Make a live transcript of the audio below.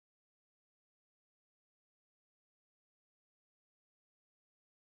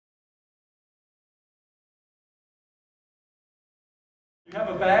You have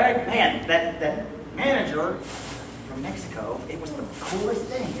a bag? Man, that manager from Mexico, it was the coolest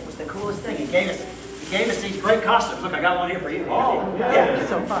thing. It was the coolest thing. He gave us these great costumes. Look, I got one here for you. Oh, yeah. It's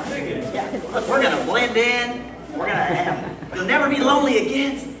so fun. Yeah. Look, we're gonna blend in. We're gonna have. You'll never be lonely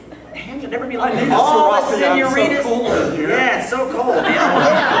again. You'll never be lonely. All the senoritas. So cold here. Yeah, it's so cold.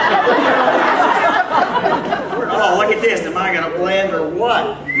 Oh, look at this. Am I gonna blend or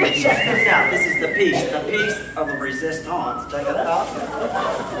what? Check this out. This is the piece of the resistance. Check it out.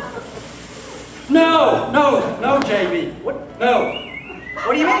 No, JB. What? No.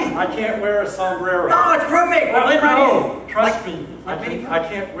 What do you mean? I can't wear a sombrero. No, it's perfect. We'll blend right in. Trust me. I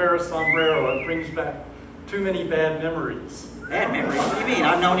can't wear a sombrero. It brings back too many bad memories. Bad memories? What do you mean?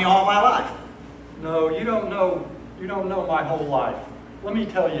 I've known you all my life. No, you don't know my whole life. Let me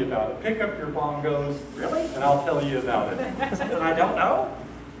tell you about it. Pick up your bongos. Really? And I'll tell you about it. Something I don't know?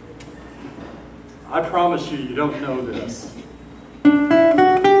 I promise you don't know this.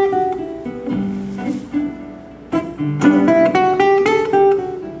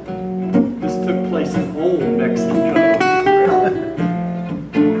 This took place in old Mexico.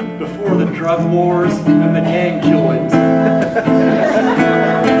 Before the drug wars and the gang killings.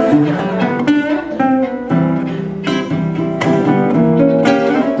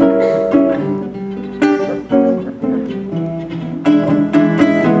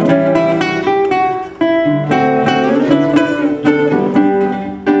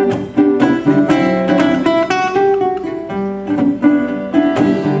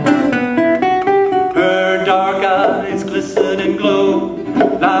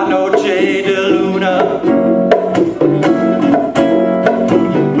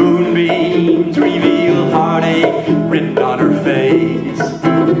 Written on her face.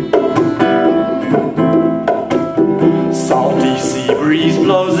 Salty sea breeze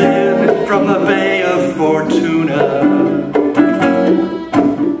blows in from the Bay of Fortuna.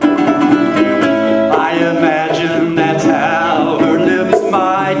 I imagine that's how her lips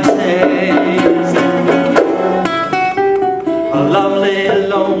might taste. A lovely,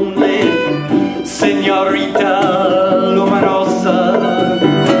 lonely señorita luminosa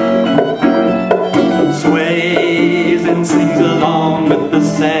sways and sings along with the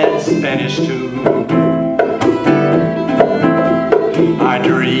sad Spanish tune. I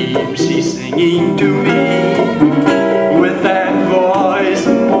dream she's singing to me with that voice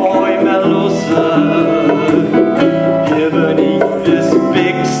muy melosa, here beneath this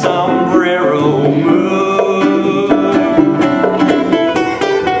big sombrero moon.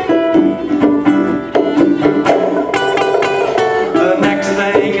 The next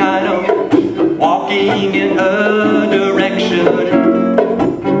thing I know, walking in her direction,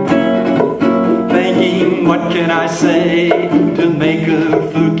 thinking, what can I say to make her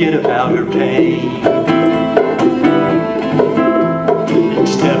forget about her pain? Each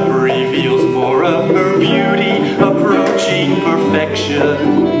step reveals more of her beauty, approaching perfection.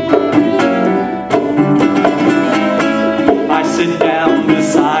 I sit down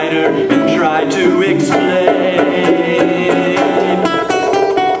beside her and try to explain.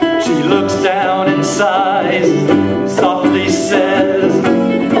 She looks down and sighs, softly says,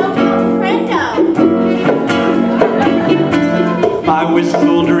 "No comprendo." My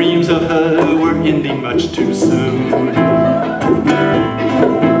wistful dreams of her were ending much too soon.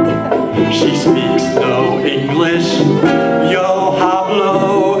 She speaks no English, yo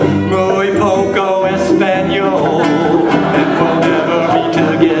hablo muy poco español, and we'll never be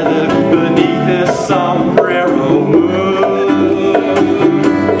together beneath this sombrero moon.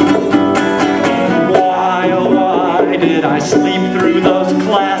 Why did I sleep through those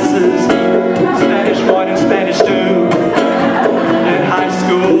classes? Spanish 1 and Spanish 2. In high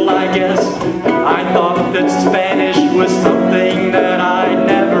school, I guess, I thought that Spanish was something that I'd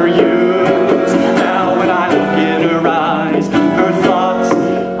never use. Now when I look in her eyes, her thoughts,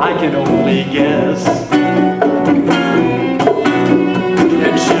 I can only guess.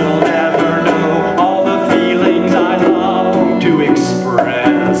 And she'll never know all the feelings I long to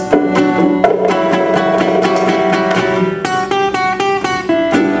express.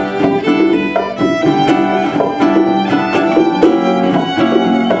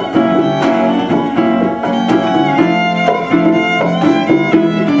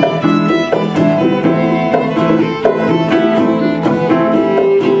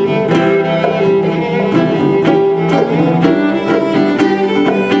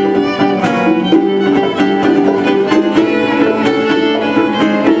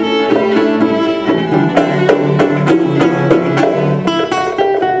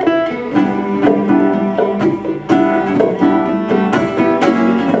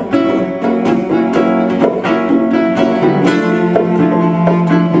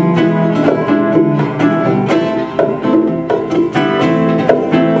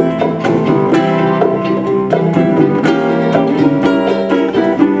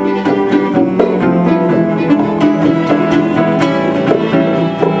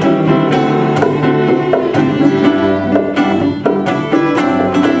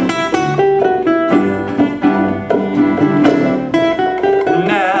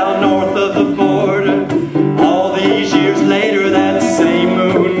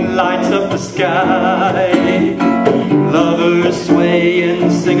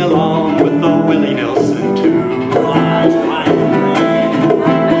 along with the Willie